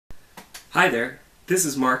Hi there, this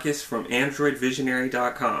is Marcus from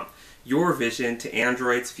AndroidVisionary.com, your vision to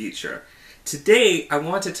Android's future. Today I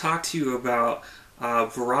want to talk to you about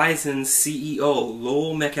Verizon's CEO,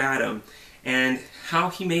 Lowell McAdam, and how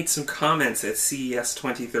he made some comments at CES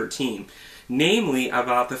 2013, namely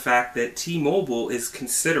about the fact that T-Mobile is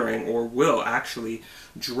considering, or will actually,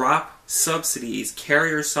 drop subsidies,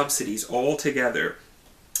 carrier subsidies altogether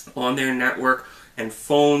on their network and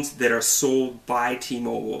phones that are sold by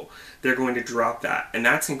T-Mobile. They're going to drop that, and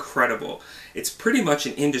that's incredible. It's pretty much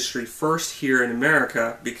an industry first here in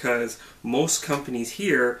America because most companies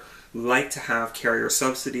here like to have carrier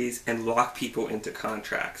subsidies and lock people into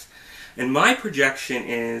contracts. And my projection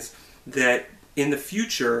is that in the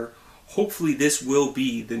future, hopefully this will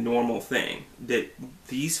be the normal thing, that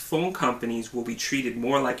these phone companies will be treated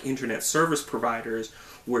more like internet service providers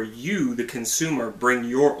where you, the consumer, bring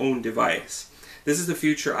your own device. This is the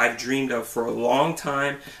future I've dreamed of for a long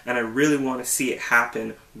time, and I really want to see it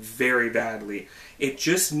happen very badly. It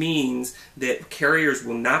just means that carriers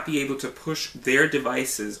will not be able to push their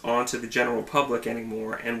devices onto the general public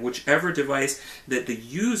anymore, and whichever device that the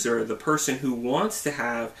user, the person who wants to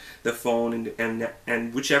have the phone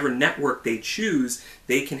and whichever network they choose,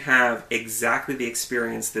 they can have exactly the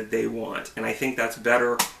experience that they want. And I think that's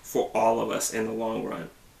better for all of us in the long run.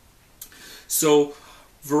 So,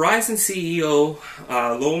 Verizon CEO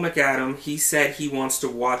Lowell McAdam, he said he wants to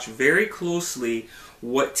watch very closely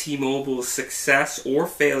what T-Mobile's success or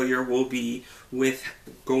failure will be with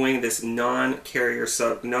going this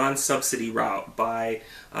non-subsidy route by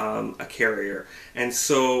a carrier. And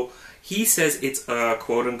so he says it's a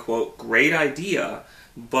quote-unquote great idea,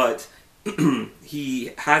 but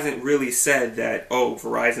he hasn't really said that, oh,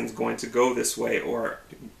 Verizon's going to go this way or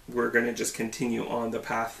we're going to just continue on the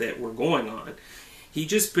path that we're going on. He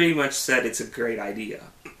just pretty much said it's a great idea.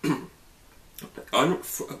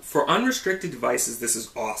 For unrestricted devices, this is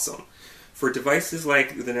awesome. For devices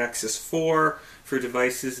like the Nexus 4, for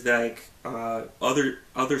devices like other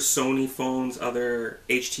Sony phones, other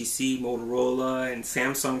HTC, Motorola, and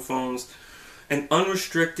Samsung phones, an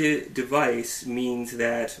unrestricted device means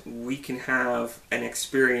that we can have an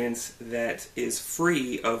experience that is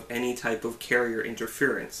free of any type of carrier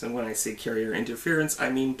interference. And when I say carrier interference, I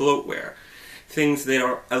mean bloatware. Things that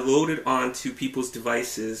are loaded onto people's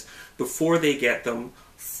devices before they get them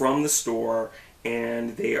from the store,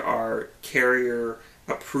 and they are carrier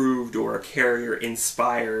approved or carrier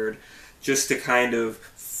inspired, just to kind of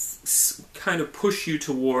push you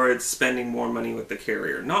towards spending more money with the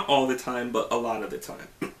carrier. Not all the time, but a lot of the time.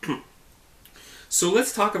 So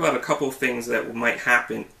let's talk about a couple of things that might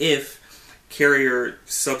happen if carrier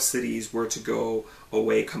subsidies were to go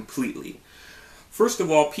away completely. First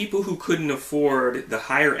of all, people who couldn't afford the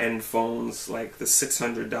higher end phones, like the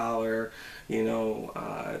 $600,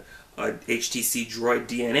 HTC Droid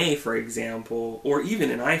DNA, for example, or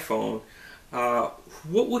even an iPhone,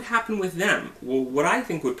 what would happen with them? Well, what I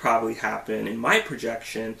think would probably happen, in my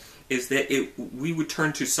projection, is that we would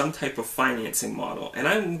turn to some type of financing model. And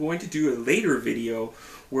I'm going to do a later video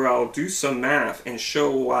where I'll do some math and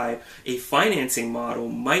show why a financing model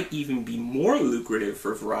might even be more lucrative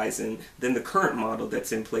for Verizon than the current model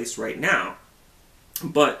that's in place right now.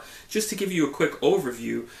 But just to give you a quick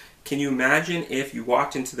overview, can you imagine if you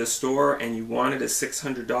walked into the store and you wanted a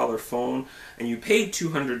 $600 phone and you paid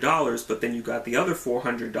 $200, but then you got the other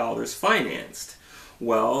 $400 financed?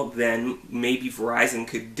 Well, then maybe Verizon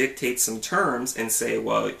could dictate some terms and say,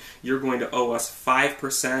 well, you're going to owe us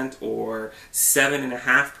 5% or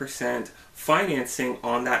 7.5% financing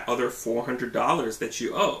on that other $400 that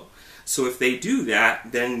you owe. So if they do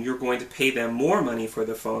that, then you're going to pay them more money for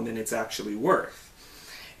the phone than it's actually worth.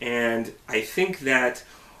 And I think that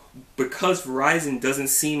because Verizon doesn't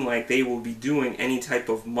seem like they will be doing any type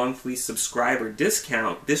of monthly subscriber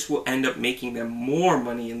discount, this will end up making them more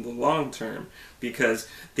money in the long term, because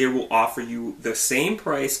they will offer you the same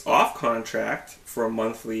price off contract for a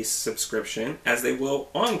monthly subscription as they will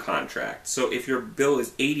on contract. So if your bill is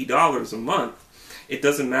 $80 a month, it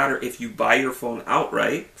doesn't matter if you buy your phone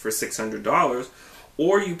outright for $600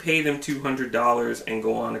 or you pay them $200 and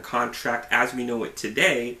go on a contract as we know it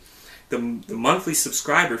today. The monthly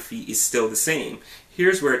subscriber fee is still the same.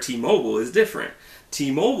 Here's where T-Mobile is different.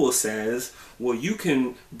 T-Mobile says, well, you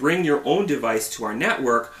can bring your own device to our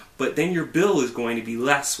network, but then your bill is going to be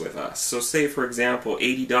less with us. So say, for example,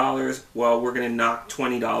 $80, well, we're going to knock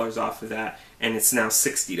 $20 off of that, and it's now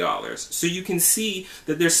 $60. So you can see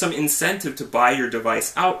that there's some incentive to buy your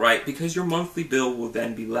device outright because your monthly bill will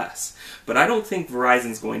then be less. But I don't think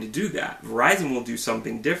Verizon's going to do that. Verizon will do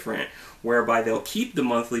something different, whereby they'll keep the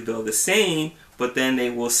monthly bill the same, but then they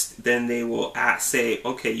will say,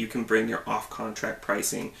 okay, you can bring your off-contract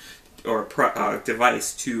pricing or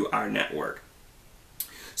device to our network.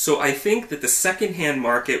 So I think that the secondhand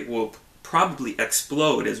market will probably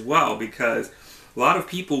explode as well, because a lot of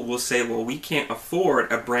people will say, well, we can't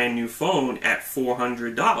afford a brand new phone at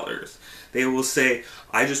 $400. They will say,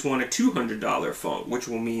 I just want a $200 phone, which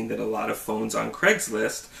will mean that a lot of phones on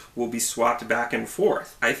Craigslist will be swapped back and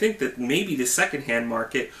forth. I think that maybe the secondhand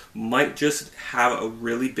market might just have a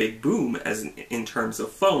really big boom in terms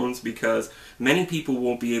of phones, because many people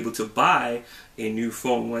won't be able to buy a new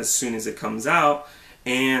phone as soon as it comes out,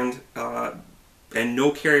 and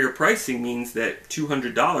no carrier pricing means that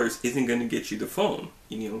 $200 isn't going to get you the phone.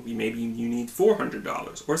 Maybe you need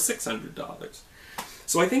 $400 or $600.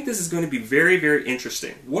 So I think this is going to be very, very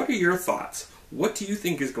interesting. What are your thoughts? What do you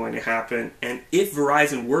think is going to happen? And if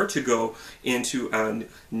Verizon were to go into a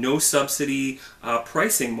no subsidy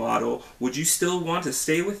pricing model, would you still want to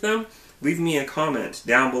stay with them? Leave me a comment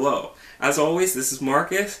down below. As always, this is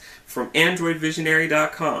Marcus from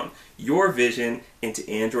AndroidVisionary.com, your vision into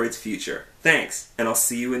Android's future. Thanks, and I'll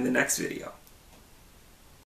see you in the next video.